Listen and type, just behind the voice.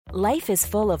Life is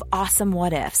full of awesome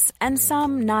what-ifs, and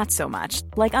some not so much,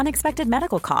 like unexpected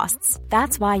medical costs.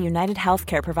 That's why United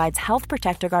Healthcare provides Health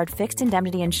Protector Guard fixed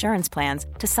indemnity insurance plans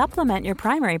to supplement your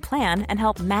primary plan and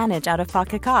help manage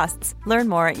out-of-pocket costs. Learn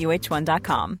more at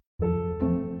uh1.com.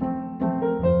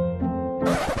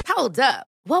 Hold up.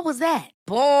 What was that?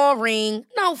 Boring.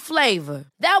 No flavor.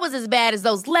 That was as bad as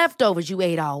those leftovers you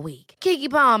ate all week.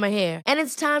 Keke Palmer here, and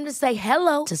it's time to say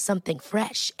hello to something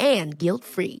fresh and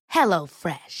guilt-free. Hello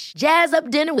Fresh. Jazz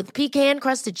up dinner with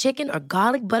pecan-crusted chicken or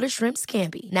garlic butter shrimp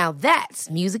scampi. Now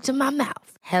that's music to my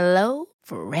mouth. Hello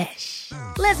Fresh.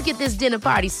 Let's get this dinner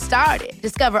party started.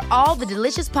 Discover all the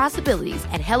delicious possibilities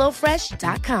at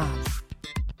hellofresh.com.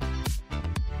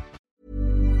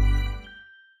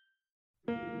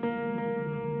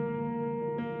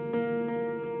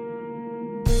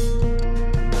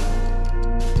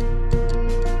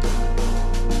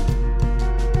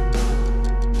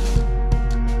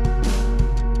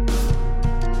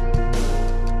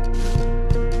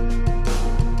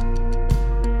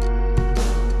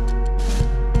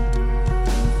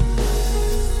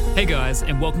 Hey guys,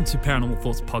 and welcome to Paranormal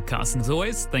Thoughts Podcast. And as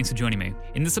always, thanks for joining me.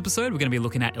 In this episode, we're going to be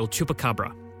looking at El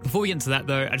Chupacabra. Before we get into that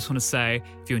though, I just want to say,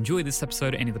 if you enjoy this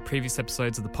episode or any of the previous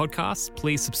episodes of the podcast,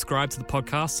 please subscribe to the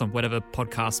podcast on whatever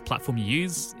podcast platform you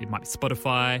use. It might be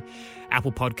Spotify,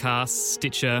 Apple Podcasts,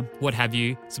 Stitcher, what have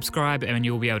you. Subscribe and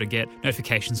you'll be able to get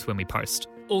notifications when we post.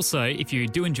 Also, if you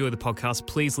do enjoy the podcast,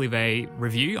 please leave a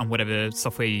review on whatever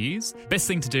software you use. Best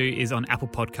thing to do is on Apple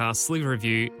Podcasts, leave a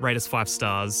review, rate us 5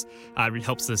 stars. It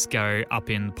helps us go up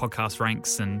in podcast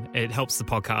ranks and it helps the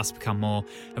podcast become more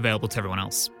available to everyone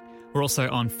else. We're also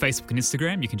on Facebook and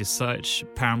Instagram. You can just search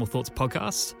Paranormal Thoughts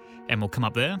Podcast and we'll come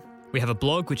up there. We have a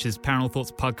blog, which is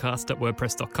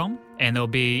paranormalthoughtspodcast.wordpress.com, and there'll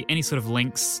be any sort of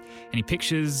links, any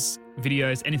pictures,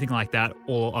 videos, anything like that,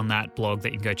 all on that blog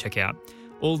that you can go check out.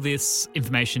 All this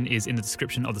information is in the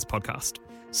description of this podcast.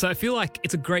 So I feel like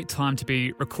it's a great time to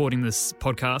be recording this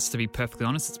podcast, to be perfectly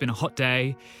honest. It's been a hot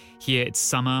day. Here it's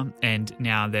summer and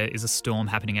now there is a storm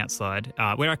happening outside.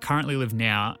 Where I currently live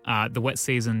now, the wet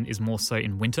season is more so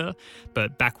in winter,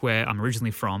 but back where I'm originally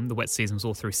from, the wet season was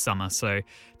all through summer. So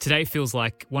today feels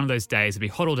like one of those days. It'd be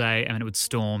hot all day and then it would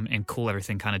storm and cool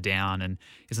everything kind of down, and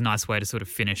it's a nice way to sort of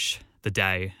finish the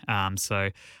day. So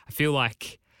I feel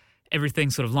like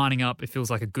everything's sort of lining up. It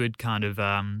feels like a good kind of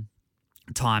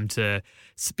time to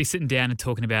be sitting down and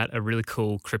talking about a really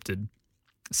cool cryptid.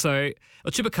 So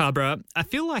El Chupacabra, I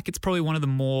feel like it's probably one of the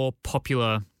more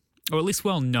popular, or at least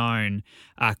well-known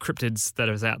cryptids that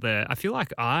is out there. I feel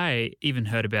like I even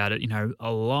heard about it,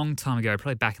 a long time ago,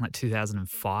 probably back in like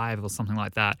 2005 or something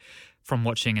like that, from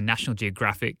watching a National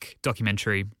Geographic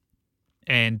documentary.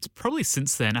 And probably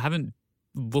since then, I haven't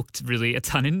looked really a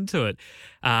ton into it.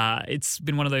 It's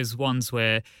been one of those ones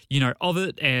where, of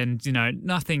it and,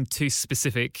 nothing too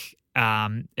specific.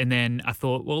 And then I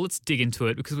thought, well, let's dig into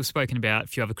it because we've spoken about a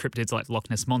few other cryptids like Loch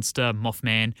Ness Monster,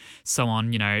 Mothman, so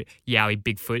on, Yowie,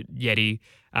 Bigfoot, Yeti,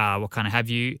 what kind of have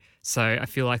you. So I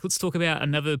feel like let's talk about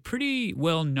another pretty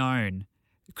well-known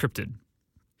cryptid.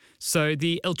 So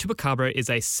the El Chupacabra is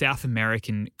a South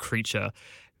American creature,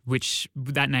 which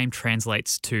that name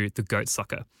translates to the goat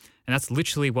sucker. And that's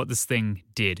literally what this thing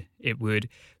did. It would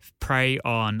prey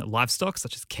on livestock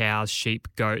such as cows, sheep,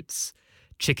 goats,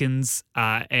 chickens,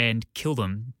 and kill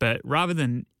them. But rather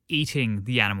than eating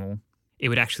the animal, it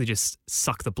would actually just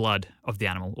suck the blood of the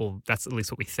animal, or that's at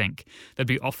least what we think. There'd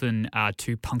be often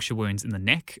 2 puncture wounds in the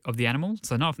neck of the animal.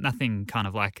 So nothing kind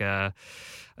of like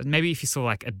maybe if you saw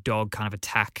like a dog kind of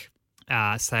attack,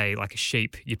 say like a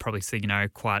sheep, you'd probably see,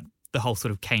 quite the whole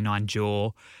sort of canine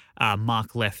jaw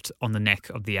mark left on the neck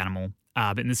of the animal.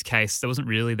 But in this case, there wasn't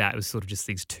really that. It was sort of just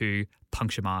these 2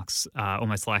 puncture marks,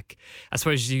 almost like, I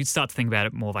suppose you'd start to think about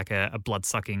it more like a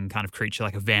blood-sucking kind of creature,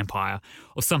 like a vampire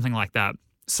or something like that.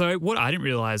 So what I didn't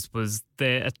realize was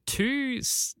there are 2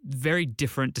 very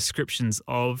different descriptions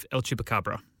of El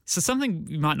Chupacabra. So something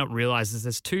you might not realize is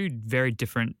there's 2 very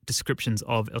different descriptions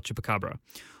of El Chupacabra.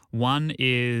 One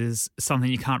is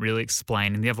something you can't really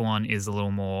explain, and the other one is a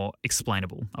little more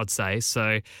explainable, I'd say.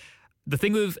 So the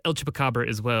thing with El Chupacabra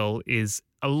as well is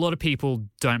a lot of people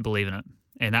don't believe in it,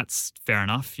 and that's fair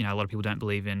enough. A lot of people don't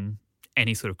believe in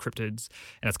any sort of cryptids,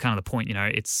 and that's kind of the point.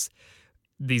 It's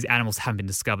these animals haven't been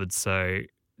discovered, so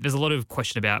there's a lot of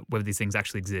question about whether these things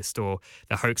actually exist or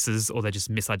they're hoaxes or they're just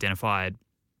misidentified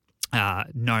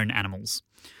known animals.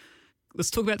 Let's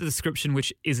talk about the description,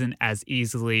 which isn't as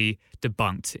easily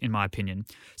debunked, in my opinion.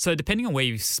 So depending on where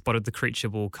you've spotted the creature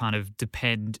will kind of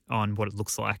depend on what it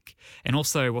looks like and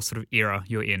also what sort of era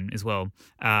you're in as well.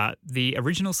 The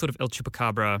original sort of El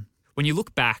Chupacabra, when you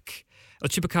look back, El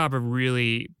Chupacabra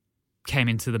really came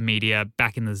into the media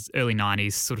back in the early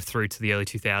 90s, sort of through to the early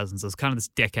 2000s. It was kind of this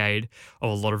decade of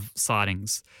a lot of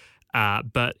sightings.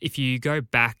 But if you go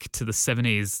back to the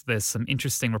 70s, there's some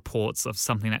interesting reports of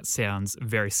something that sounds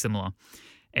very similar.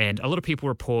 And a lot of people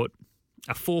report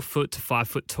a 4 foot to 5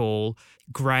 foot tall,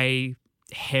 grey,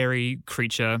 hairy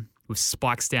creature with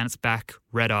spikes down its back,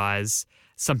 red eyes.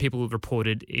 Some people have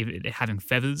reported even having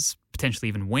feathers, potentially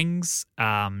even wings.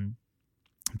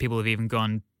 People have even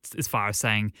gone as far as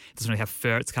saying it doesn't really have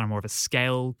fur. It's kind of more of a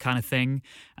scale kind of thing.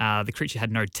 The creature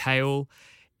had no tail.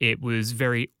 It was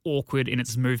very awkward in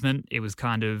its movement. It was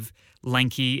kind of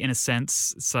lanky in a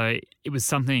sense. So it was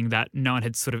something that no one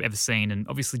had sort of ever seen. And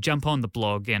obviously jump on the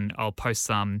blog and I'll post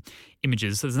some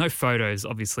images. So there's no photos,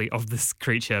 obviously, of this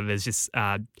creature. There's just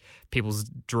people's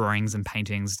drawings and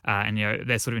paintings and,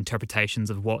 their sort of interpretations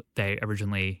of what they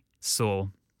originally saw.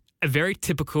 A very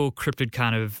typical cryptid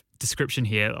kind of description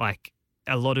here, like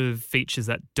a lot of features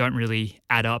that don't really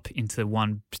add up into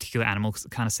one particular animal, because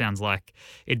it kind of sounds like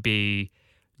it'd be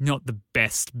not the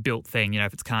best built thing,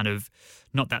 if it's kind of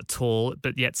not that tall,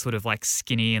 but yet sort of like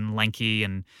skinny and lanky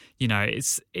and,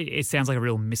 it sounds like a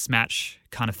real mismatch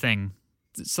kind of thing.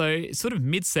 So sort of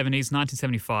mid-70s,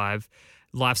 1975,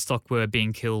 livestock were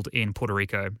being killed in Puerto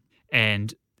Rico.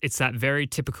 And it's that very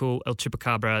typical El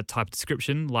Chupacabra type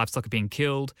description. Livestock are being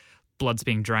killed, blood's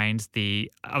being drained.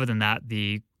 Other than that,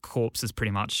 the corpse is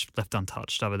pretty much left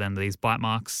untouched other than these bite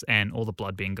marks and all the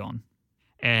blood being gone.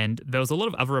 And there was a lot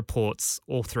of other reports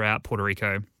all throughout Puerto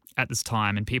Rico at this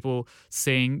time and people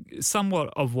seeing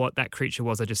somewhat of what that creature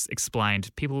was I just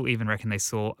explained. People even reckon they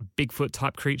saw a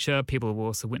Bigfoot-type creature. People were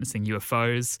also witnessing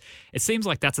UFOs. It seems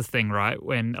like that's a thing, right?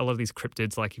 When a lot of these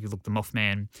cryptids, like if you look at the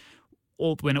Mothman,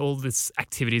 when all this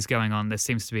activity is going on, there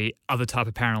seems to be other type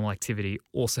of paranormal activity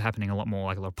also happening a lot more,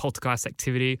 like a lot of poltergeist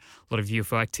activity, a lot of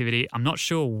UFO activity. I'm not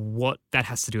sure what that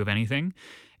has to do with anything.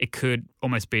 It could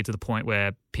almost be to the point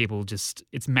where people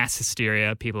it's mass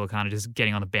hysteria. People are kind of just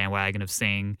getting on the bandwagon of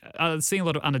seeing a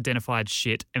lot of unidentified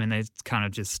shit. I mean, they're kind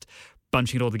of just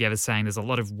bunching it all together saying there's a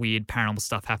lot of weird paranormal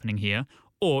stuff happening here.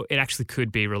 Or it actually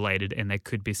could be related and there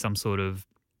could be some sort of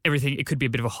everything. It could be a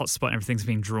bit of a hotspot and everything's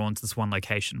being drawn to this one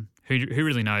location. Who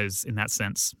really knows in that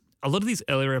sense? A lot of these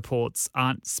earlier reports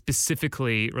aren't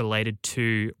specifically related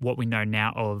to what we know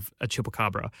now of a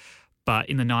chupacabra. But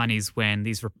in the 90s,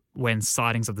 when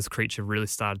sightings of this creature really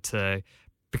started to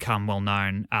become well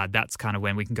known, that's kind of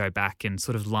when we can go back and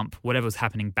sort of lump whatever was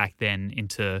happening back then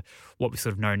into what we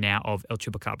sort of know now of El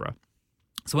Chupacabra.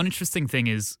 So one interesting thing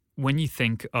is when you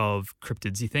think of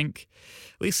cryptids, you think,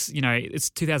 at least, it's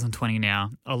 2020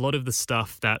 now. A lot of the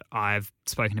stuff that I've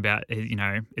spoken about,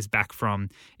 is back from,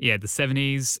 the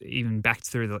 70s, even back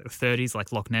through the 30s,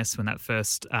 like Loch Ness, when that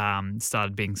first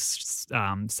started being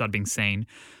seen.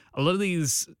 A lot of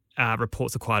these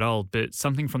reports are quite old, but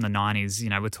something from the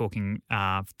 90s, we're talking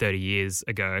 30 years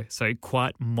ago, so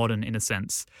quite modern in a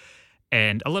sense.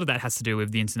 And a lot of that has to do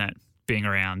with the internet being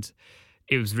around.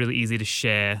 It was really easy to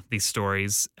share these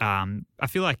stories. I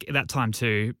feel like at that time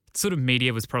too, sort of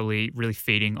media was probably really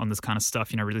feeding on this kind of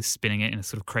stuff, really spinning it in a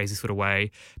sort of crazy sort of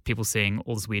way. People seeing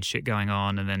all this weird shit going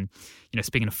on and then,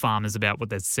 speaking to farmers about what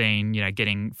they'd seen,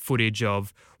 getting footage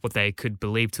of what they could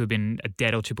believe to have been a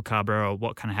dead El Chupacabra or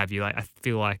what kind of have you. Like, I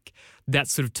feel like that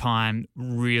sort of time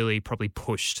really probably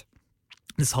pushed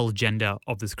this whole agenda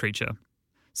of this creature.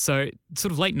 So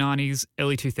sort of late 90s,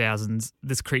 early 2000s,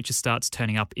 this creature starts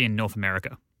turning up in North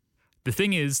America. The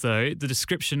thing is, though, the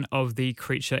description of the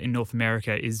creature in North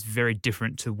America is very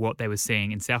different to what they were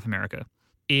seeing in South America.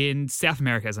 In South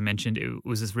America, as I mentioned, it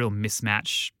was this real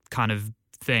mismatch kind of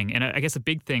thing. And I guess a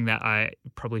big thing that I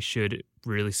probably should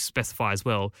really specify as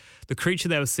well, the creature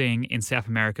they were seeing in South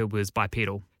America was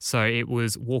bipedal. So it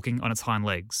was walking on its hind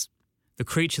legs. The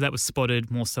creature that was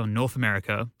spotted more so in North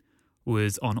America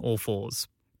was on all fours.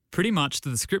 Pretty much the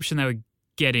description they were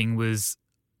getting was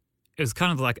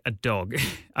kind of like a dog,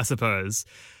 I suppose,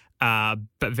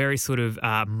 but very sort of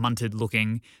munted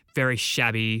looking, very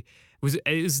shabby.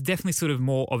 It was definitely sort of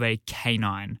more of a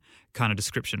canine kind of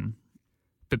description.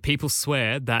 But people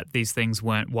swear that these things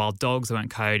weren't wild dogs, they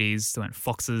weren't coyotes, they weren't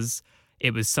foxes.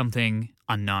 It was something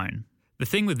unknown. The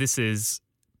thing with this is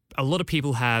a lot of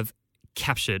people have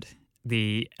captured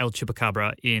the El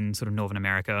Chupacabra in sort of Northern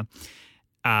America,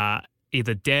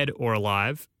 either dead or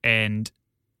alive. And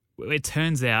it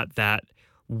turns out that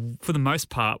for the most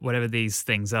part, whatever these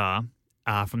things are,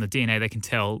 from the DNA, they can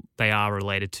tell they are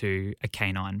related to a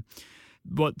canine.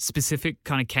 What specific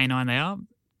kind of canine they are,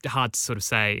 hard to sort of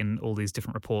say in all these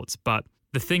different reports. But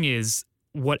the thing is,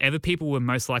 whatever people were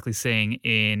most likely seeing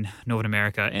in Northern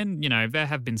America, and, there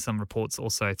have been some reports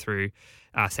also through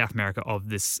South America of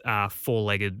this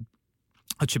four-legged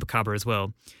El Chupacabra as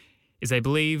well, is they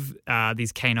believe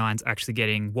these canines are actually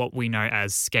getting what we know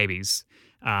as scabies.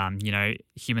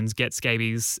 Humans get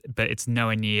scabies, but it's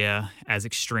nowhere near as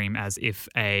extreme as if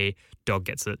a dog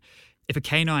gets it. If a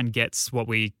canine gets what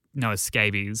we know as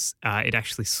scabies, it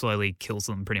actually slowly kills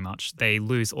them pretty much. They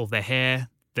lose all their hair,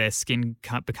 their skin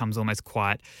becomes almost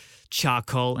quite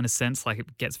charcoal in a sense, like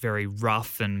it gets very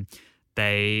rough, and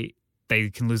they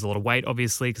can lose a lot of weight,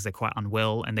 obviously, because they're quite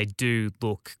unwell, and they do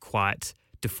look quite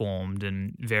deformed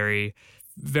and very,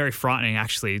 very frightening,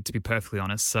 actually, to be perfectly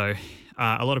honest. So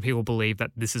a lot of people believe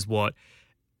that this is what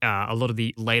a lot of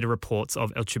the later reports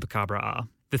of El Chupacabra are.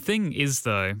 The thing is,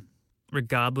 though,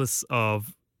 regardless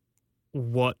of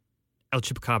what El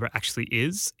Chupacabra actually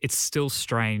is, it's still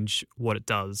strange what it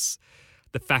does.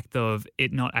 The fact of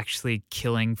it not actually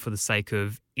killing for the sake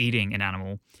of eating an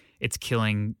animal, it's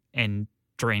killing and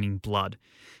draining blood.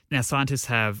 Now, scientists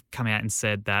have come out and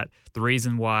said that the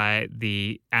reason why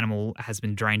the animal has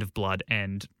been drained of blood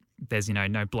and there's,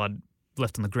 no blood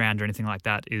left on the ground or anything like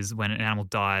that is when an animal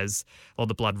dies, all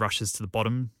the blood rushes to the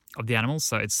bottom of the animal,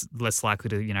 so it's less likely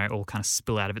to, all kind of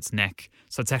spill out of its neck.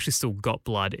 So it's actually still got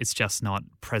blood, it's just not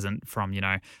present from,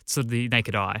 sort of the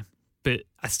naked eye. But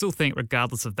I still think,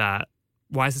 regardless of that,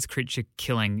 why is this creature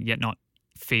killing yet not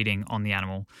feeding on the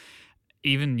animal?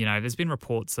 Even, there's been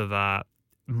reports of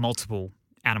multiple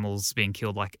animals being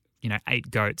killed, like,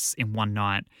 8 goats in one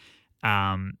night,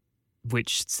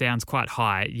 which sounds quite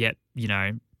high, yet,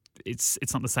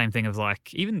 it's not the same thing as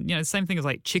like, even, the same thing as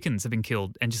like chickens have been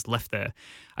killed and just left there.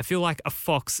 I feel like a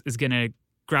fox is going to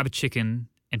grab a chicken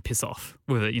and piss off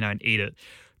with it, and eat it.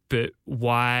 But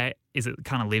why is it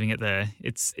kind of leaving it there?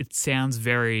 It sounds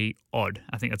very odd.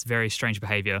 I think that's very strange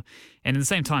behavior. And at the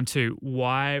same time too,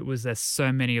 why was there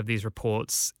so many of these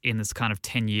reports in this kind of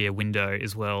 10-year window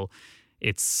as well?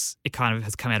 It kind of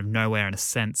has come out of nowhere in a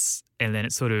sense, and then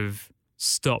it sort of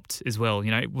stopped as well.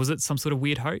 Was it some sort of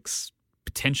weird hoax?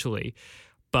 Potentially.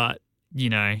 But,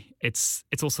 it's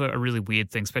also a really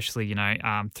weird thing, especially,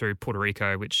 through Puerto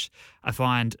Rico, which I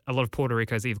find a lot of Puerto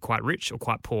Rico is either quite rich or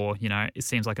quite poor. It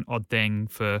seems like an odd thing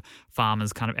for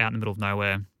farmers kind of out in the middle of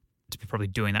nowhere to be probably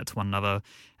doing that to one another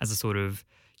as a sort of,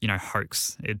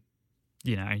 hoax.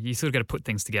 You sort of got to put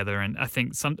things together. And I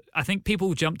think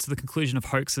people jump to the conclusion of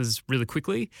hoaxes really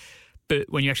quickly. But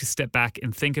when you actually step back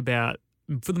and think about,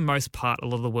 for the most part, a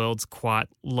lot of the world's quite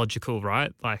logical,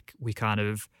 right? Like we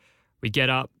get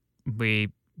up, we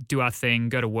do our thing,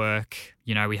 go to work,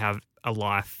 we have a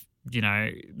life.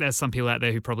 There's some people out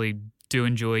there who probably do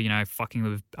enjoy, fucking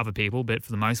with other people, but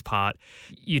for the most part,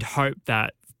 you'd hope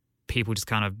that people just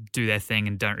kind of do their thing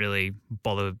and don't really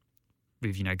bother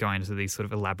with, going into these sort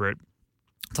of elaborate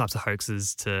types of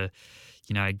hoaxes to,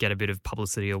 get a bit of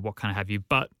publicity or what kind of have you.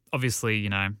 But obviously,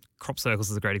 crop circles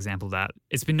is a great example of that.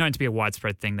 It's been known to be a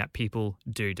widespread thing that people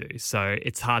do. So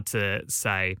it's hard to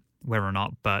say whether or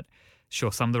not, but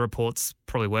sure, some of the reports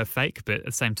probably were fake, but at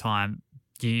the same time,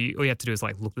 all you have to do is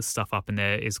like look this stuff up, and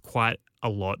there is quite a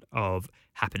lot of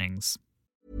happenings.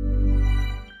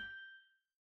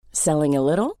 Selling a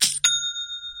little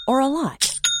or a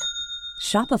lot?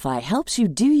 Shopify helps you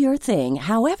do your thing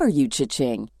however you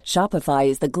cha-ching. Shopify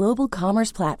is the global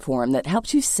commerce platform that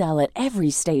helps you sell at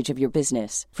every stage of your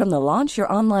business. From the launch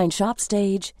your online shop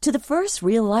stage to the first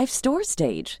real-life store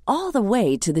stage, all the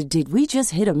way to the did we just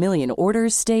hit a million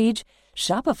orders stage.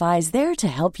 Shopify's there to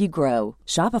help you grow.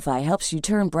 Shopify helps you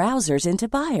turn browsers into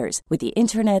buyers with the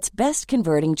internet's best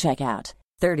converting checkout.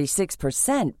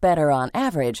 36% better on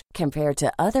average compared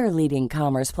to other leading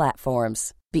commerce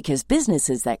platforms. Because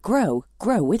businesses that grow,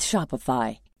 grow with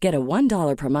Shopify. Get a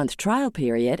 $1 per month trial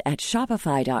period at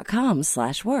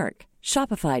shopify.com/work.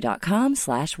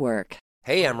 Shopify.com/work.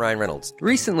 Hey, I'm Ryan Reynolds.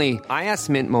 Recently, I asked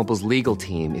Mint Mobile's legal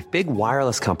team if big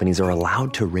wireless companies are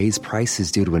allowed to raise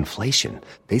prices due to inflation.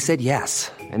 They said yes.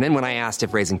 And then when I asked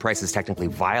if raising prices technically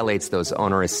violates those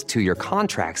onerous 2-year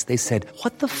contracts, they said,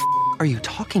 "What the f*** are you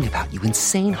talking about, you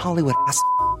insane Hollywood ass?"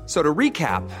 So to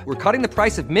recap, we're cutting the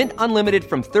price of Mint Unlimited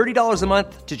from $30 a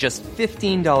month to just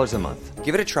 $15 a month.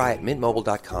 Give it a try at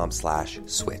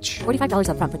mintmobile.com/switch. $45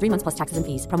 up front for 3 months plus taxes and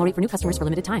fees. Promo rate for new customers for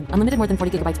limited time. Unlimited more than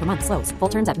 40 gigabytes per month. Slows full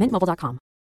terms at mintmobile.com.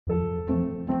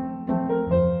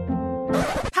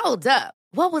 Hold up.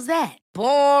 What was that?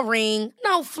 Boring.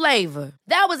 No flavor.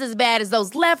 That was as bad as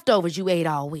those leftovers you ate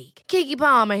all week. Keke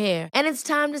Palmer here, and it's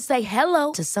time to say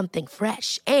hello to something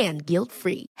fresh and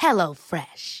guilt-free. Hello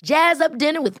Fresh. Jazz up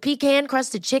dinner with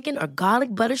pecan-crusted chicken or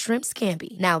garlic butter shrimp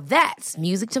scampi. Now that's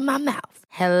music to my mouth.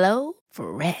 Hello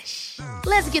Fresh.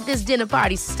 Let's get this dinner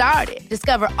party started.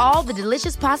 Discover all the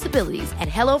delicious possibilities at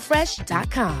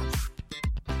HelloFresh.com.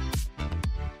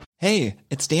 Hey,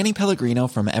 it's Danny Pellegrino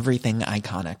from Everything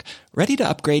Iconic. Ready to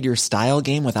upgrade your style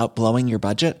game without blowing your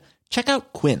budget? Check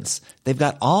out Quince. They've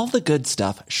got all the good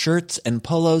stuff, shirts and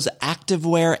polos,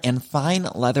 activewear, and fine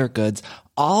leather goods,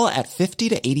 all at 50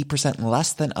 to 80%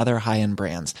 less than other high-end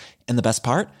brands. And the best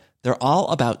part? They're all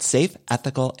about safe,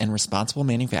 ethical, and responsible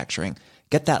manufacturing.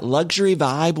 Get that luxury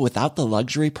vibe without the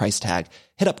luxury price tag.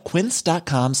 Hit up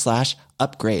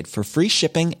quince.com/upgrade for free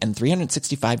shipping and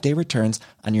 365-day returns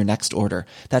on your next order.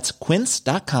 That's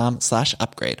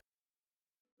quince.com/upgrade.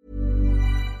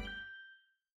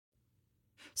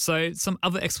 So some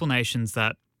other explanations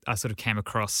that I sort of came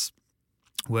across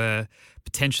were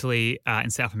potentially in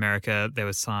South America, there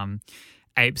was some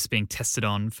apes being tested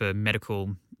on for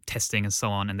medical testing and so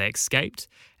on, and they escaped,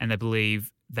 and they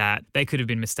believe that they could have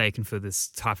been mistaken for this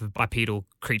type of bipedal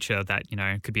creature that, you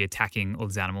know, could be attacking all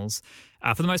these animals.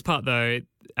 For the most part, though,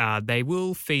 they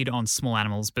will feed on small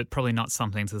animals, but probably not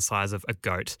something to the size of a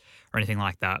goat or anything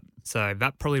like that. So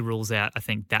that probably rules out, I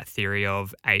think, that theory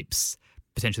of apes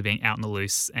potentially being out in the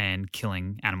loose and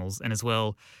killing animals. And as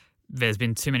well, there's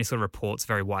been too many sort of reports,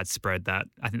 very widespread, that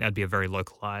I think that'd be a very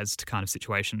localized kind of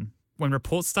situation. When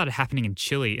reports started happening in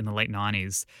Chile in the late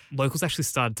 90s, locals actually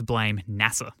started to blame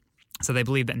NASA. So they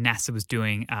believed that NASA was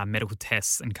doing medical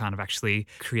tests and kind of actually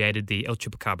created the El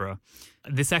Chupacabra.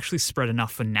 This actually spread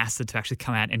enough for NASA to actually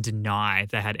come out and deny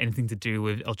they had anything to do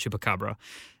with El Chupacabra.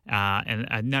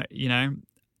 No, you know,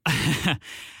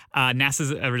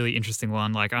 NASA's a really interesting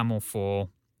one. Like, I'm all for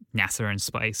NASA and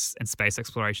space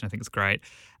exploration. I think it's great.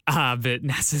 But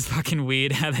NASA's fucking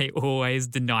weird how they always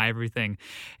deny everything.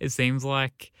 It seems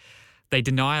like they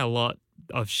deny a lot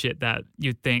of shit that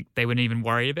you'd think they wouldn't even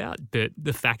worry about. But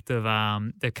the fact of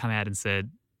they've come out and said,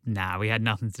 nah, we had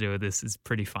nothing to do with this is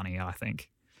pretty funny, I think.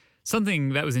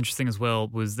 Something that was interesting as well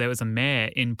was there was a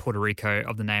mayor in Puerto Rico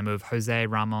of the name of Jose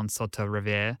Ramon Soto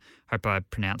Rivera, hope I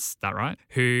pronounced that right,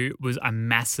 who was a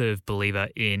massive believer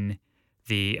in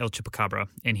the El Chupacabra.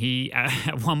 And he,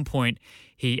 at one point,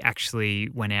 he actually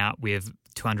went out with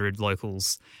 200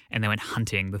 locals and they went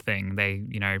hunting the thing. They,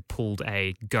 you know, pulled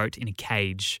a goat in a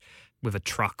cage with a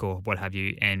truck or what have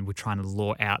you, and were trying to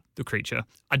lure out the creature.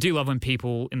 I do love when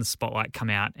people in the spotlight come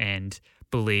out and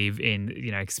believe in, you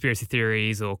know, conspiracy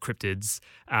theories or cryptids.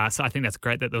 So I think that's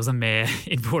great that there was a mayor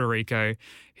in Puerto Rico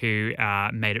who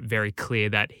made it very clear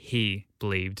that he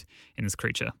believed in this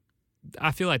creature.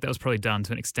 I feel like that was probably done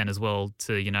to an extent as well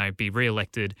to, you know, be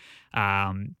re-elected,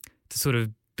 to sort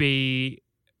of be,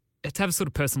 to have a sort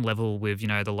of personal level with, you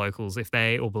know, the locals. If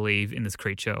they all believe in this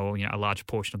creature, or, you know, a large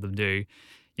portion of them do,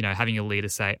 you know, having a leader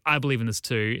say, I believe in this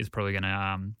too, is probably going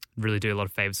to really do a lot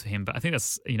of favors for him. But I think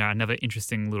that's, you know, another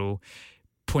interesting little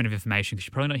point of information, because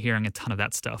you're probably not hearing a ton of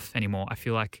that stuff anymore. I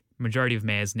feel like majority of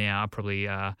mayors now are probably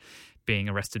being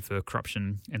arrested for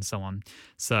corruption and so on.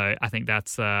 So I think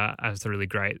that's a really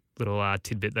great little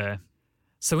tidbit there.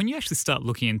 So when you actually start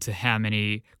looking into how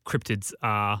many cryptids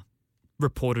are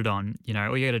reported on, you know,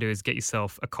 all you got to do is get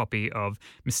yourself a copy of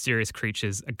Mysterious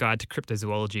Creatures, A Guide to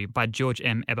Cryptozoology by George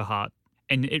M. Eberhardt.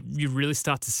 And you really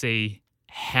start to see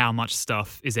how much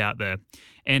stuff is out there.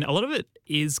 And a lot of it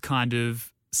is kind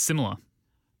of similar.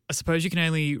 I suppose you can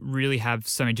only really have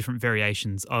so many different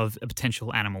variations of a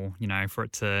potential animal, you know, for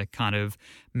it to kind of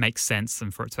make sense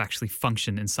and for it to actually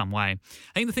function in some way.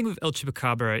 I think the thing with El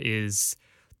Chupacabra is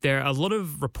there are a lot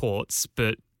of reports,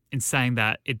 but in saying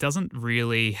that, it doesn't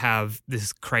really have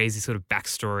this crazy sort of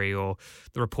backstory, or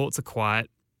the reports are quiet.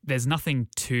 There's nothing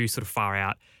too sort of far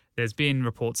out. There's been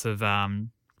reports of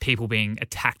people being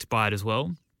attacked by it as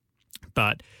well,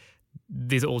 but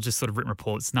these are all just sort of written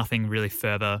reports, nothing really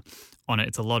further on it.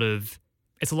 It's a lot of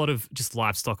just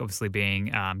livestock obviously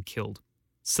being killed.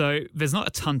 So there's not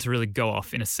a ton to really go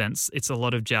off in a sense. It's a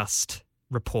lot of just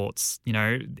reports, you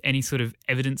know, any sort of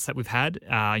evidence that we've had,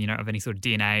 you know, of any sort of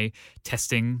DNA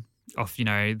testing of, you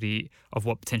know, of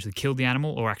what potentially killed the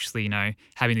animal, or actually, you know,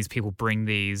 having these people bring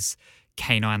these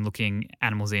canine-looking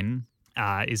animals in,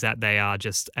 is that they are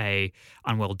just a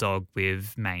unwell dog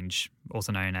with mange,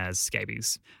 also known as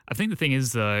scabies. I think the thing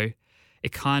is, though,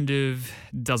 it kind of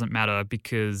doesn't matter,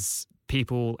 because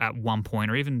people at one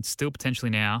point, or even still potentially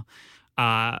now,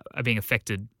 are being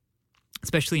affected.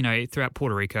 Especially, you know, throughout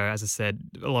Puerto Rico, as I said,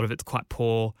 a lot of it's quite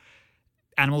poor.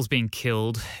 Animals being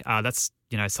killed, that's,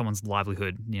 you know, someone's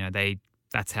livelihood. You know,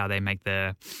 that's how they make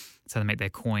their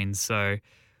coins. So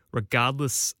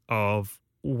regardless of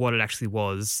what it actually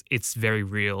was, it's very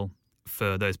real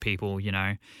for those people, you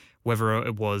know, whether if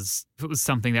it was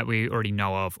something that we already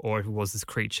know of, or if it was this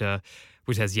creature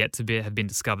which has yet to have been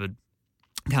discovered.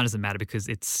 It kind of doesn't matter, because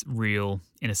it's real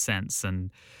in a sense.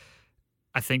 And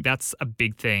I think that's a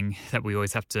big thing that we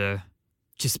always have to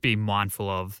just be mindful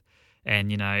of,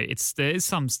 And, there is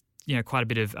some, quite a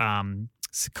bit of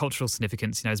cultural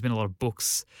significance. There's been a lot of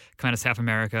books coming out of South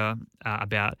America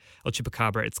about El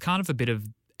Chupacabra. It's kind of a bit of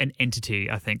an entity,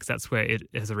 I think, 'cause that's where it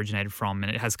has originated from,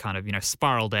 and it has kind of,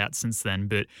 spiraled out since then.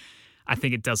 But I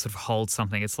think it does sort of hold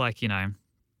something. It's like,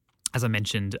 as I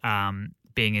mentioned,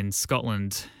 being in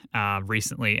Scotland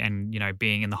recently and,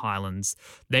 being in the Highlands,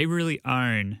 they really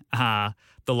own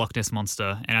the Loch Ness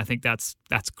Monster. And I think that's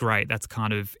great. That's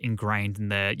kind of ingrained in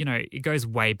there. It goes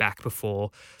way back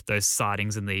before those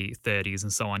sightings in the 30s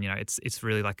and so on. It's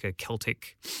really like a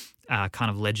Celtic kind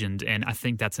of legend. And I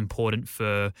think that's important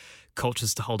for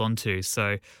cultures to hold on to.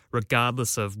 So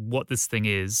regardless of what this thing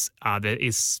is, there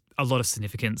is a lot of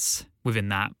significance within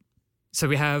that. So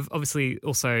we have obviously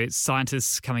also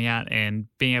scientists coming out and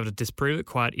being able to disprove it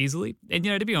quite easily. And,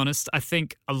 to be honest, I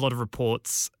think a lot of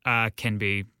reports can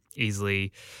be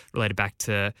easily related back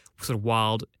to sort of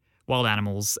wild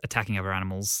animals attacking other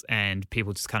animals and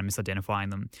people just kind of misidentifying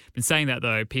them. In saying that,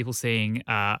 though, people seeing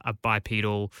a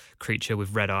bipedal creature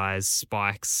with red eyes,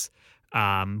 spikes,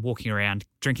 walking around,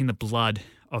 drinking the blood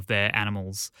of their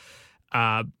animals,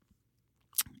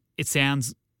 it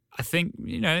sounds... I think,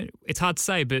 it's hard to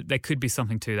say, but there could be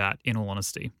something to that, in all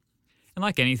honesty. And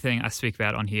like anything I speak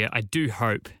about on here, I do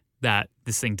hope that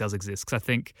this thing does exist, because I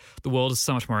think the world is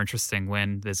so much more interesting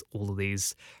when there's all of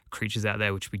these creatures out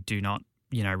there which we do not,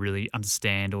 really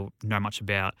understand or know much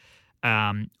about.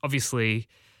 Obviously,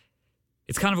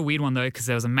 it's kind of a weird one, though, because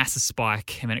there was a massive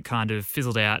spike and then it kind of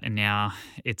fizzled out, and now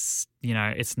it's,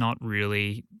 it's not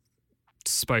really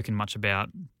spoken much about.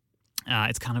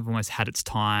 It's kind of almost had its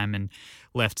time and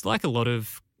left, like a lot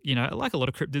of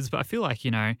cryptids. But I feel like,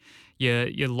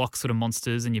 your Loch sort of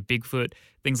monsters and your Bigfoot,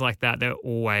 things like that, they're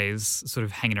always sort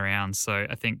of hanging around. So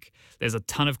I think there's a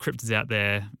ton of cryptids out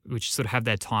there which sort of have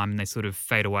their time and they sort of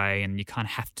fade away, and you kind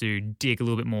of have to dig a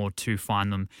little bit more to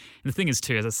find them. And the thing is,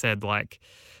 too, as I said, like,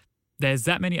 there's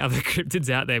that many other cryptids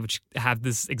out there which have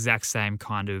this exact same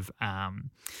kind of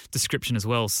description as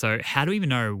well. So how do we even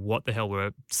know what the hell we're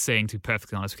seeing, to be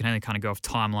perfectly honest? We can only kind of go off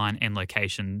timeline and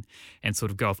location and sort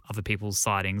of go off other people's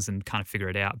sightings and kind of figure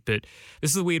it out. But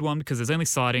this is a weird one because there's only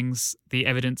sightings. The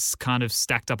evidence kind of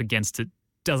stacked up against it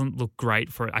doesn't look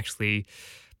great for it actually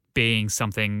being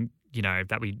something,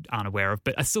 that we aren't aware of.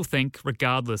 But I still think,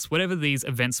 regardless, whatever these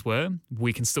events were,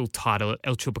 we can still title it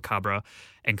El Chupacabra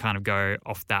and kind of go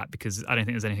off that, because I don't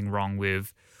think there's anything wrong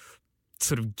with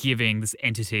sort of giving this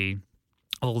entity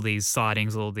all these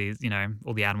sightings, all these,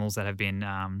 all the animals that have been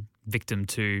victim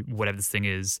to whatever this thing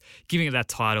is, giving it that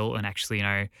title and actually,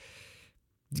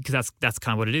 because that's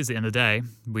kind of what it is at the end of the day,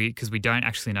 because we don't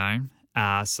actually know.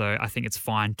 So I think it's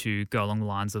fine to go along the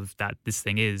lines of that this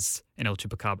thing is an El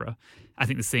Chupacabra. I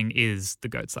think this thing is the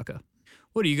goat sucker.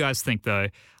 What do you guys think, though?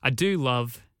 I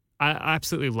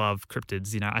absolutely love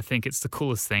cryptids. I think it's the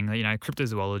coolest thing,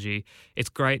 cryptozoology. It's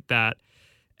great that,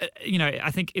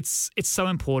 I think it's so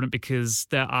important because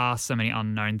there are so many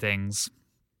unknown things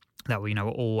that we're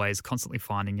always constantly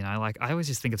finding, like I always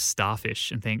just think of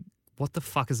starfish and think, what the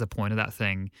fuck is the point of that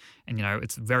thing? And,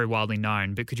 it's very widely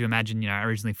known, but could you imagine,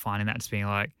 originally finding that, just being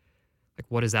like,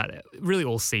 what is that? Really,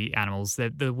 all sea animals, they're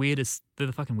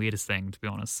the fucking weirdest thing, to be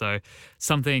honest. So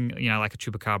something, like a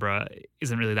chupacabra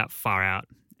isn't really that far out,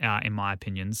 in my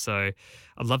opinion. So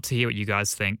I'd love to hear what you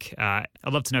guys think. I'd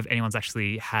love to know if anyone's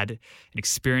actually had an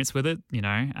experience with it,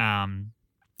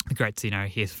 It'd be great to,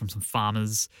 hear from some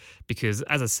farmers, because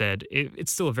as I said,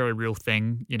 it's still a very real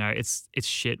thing. It's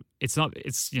shit. It's not,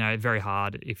 very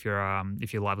hard if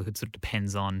your livelihood sort of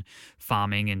depends on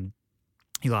farming and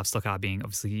your livestock are being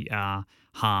obviously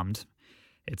harmed.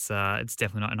 It's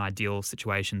definitely not an ideal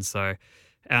situation. So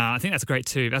I think that's great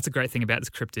too. That's a great thing about this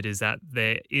cryptid, is that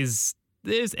there's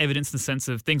evidence in the sense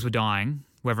of things were dying,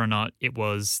 whether or not it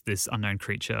was this unknown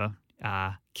creature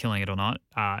killing it or not.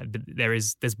 But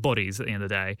there's bodies at the end of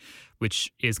the day,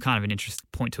 which is kind of an interesting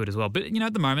point to it as well. But,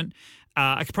 at the moment,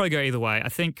 I could probably go either way. I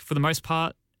think for the most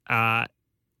part, I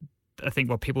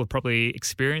think what people have probably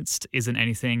experienced isn't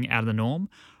anything out of the norm,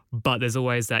 but there's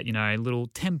always that, little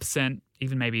 10%,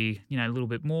 even maybe, a little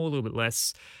bit more, a little bit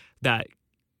less, that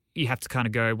you have to kind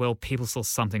of go, well, people saw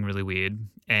something really weird,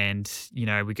 and,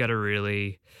 we got to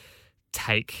really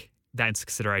take that into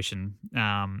consideration.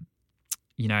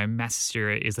 Mass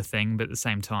hysteria is a thing, but at the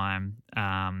same time,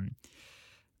 I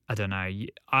don't know.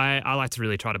 I like to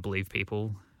really try to believe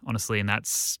people, honestly, and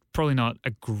that's probably not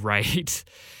a great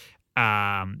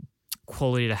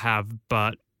quality to have.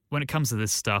 But when it comes to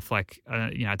this stuff, I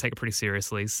take it pretty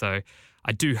seriously. So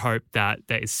I do hope that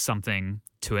there is something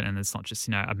to it and it's not just,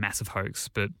 a massive hoax.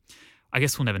 But I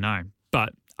guess we'll never know. But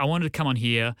I wanted to come on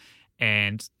here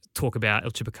and talk about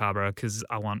El Chupacabra because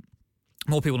I want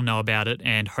more people to know about it,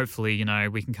 and hopefully,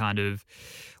 we can kind of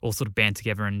all sort of band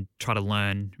together and try to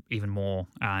learn even more.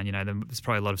 There's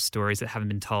probably a lot of stories that haven't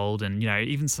been told, and,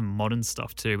 even some modern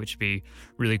stuff too, which would be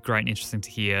really great and interesting to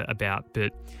hear about.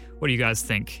 But what do you guys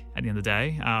think at the end of the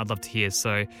day? I'd love to hear.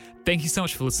 So thank you so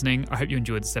much for listening. I hope you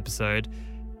enjoyed this episode.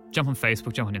 Jump on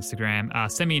Facebook, jump on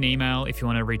Instagram. Send me an email if you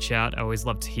want to reach out. I always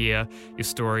love to hear your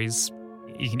stories.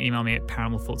 You can email me at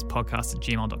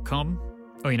paranormalthoughtspodcast@gmail.com.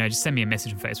 Or, just send me a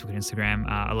message on Facebook and Instagram.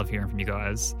 I love hearing from you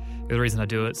guys. You're the reason I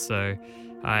do it, so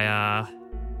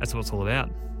that's what it's all about.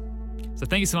 So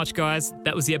thank you so much, guys.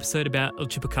 That was the episode about El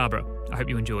Chupacabra. I hope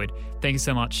you enjoyed. Thank you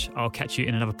so much. I'll catch you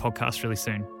in another podcast really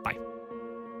soon. Bye.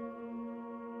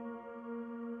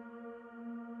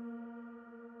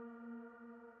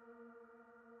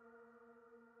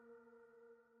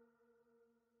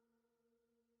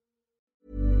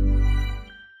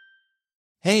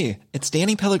 Hey, it's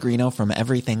Danny Pellegrino from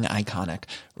Everything Iconic.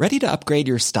 Ready to upgrade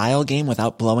your style game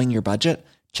without blowing your budget?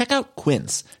 Check out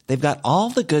Quince. They've got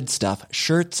all the good stuff,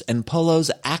 shirts and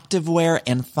polos, activewear,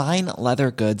 and fine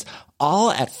leather goods, all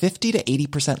at 50 to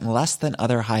 80% less than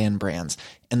other high-end brands.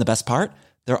 And the best part?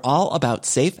 They're all about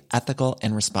safe, ethical,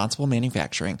 and responsible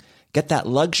manufacturing. Get that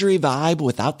luxury vibe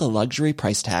without the luxury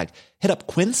price tag. Hit up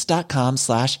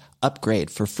quince.com/upgrade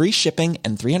for free shipping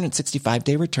and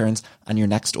 365-day returns on your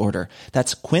next order.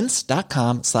 That's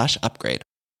quince.com/upgrade.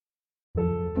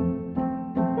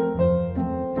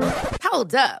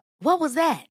 Hold up. What was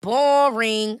that?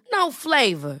 Boring. No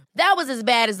flavor. That was as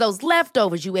bad as those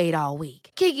leftovers you ate all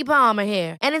week. Keke Palmer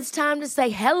here, and it's time to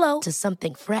say hello to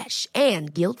something fresh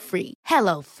and guilt-free.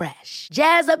 Hello Fresh.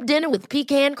 Jazz up dinner with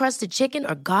pecan-crusted chicken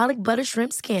or garlic butter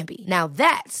shrimp scampi. Now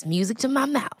that's music to my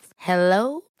mouth.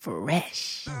 Hello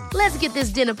Fresh. Let's get this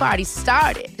dinner party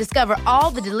started. Discover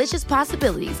all the delicious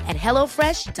possibilities at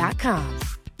hellofresh.com.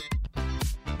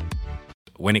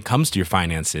 When it comes to your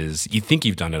finances, you think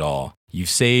you've done it all. You've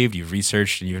saved, you've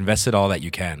researched, and you've invested all that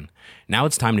you can. Now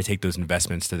it's time to take those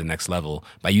investments to the next level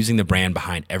by using the brand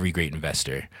behind every great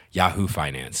investor, Yahoo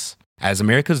Finance. As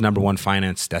America's #1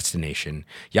 finance destination,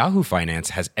 Yahoo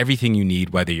Finance has everything you need,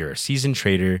 whether you're a seasoned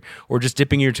trader or just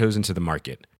dipping your toes into the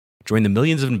market. Join the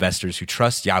millions of investors who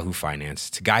trust Yahoo Finance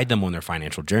to guide them on their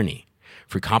financial journey.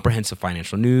 For comprehensive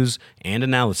financial news and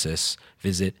analysis,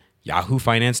 visit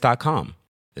yahoofinance.com,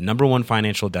 the #1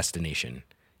 financial destination,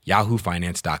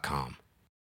 yahoofinance.com.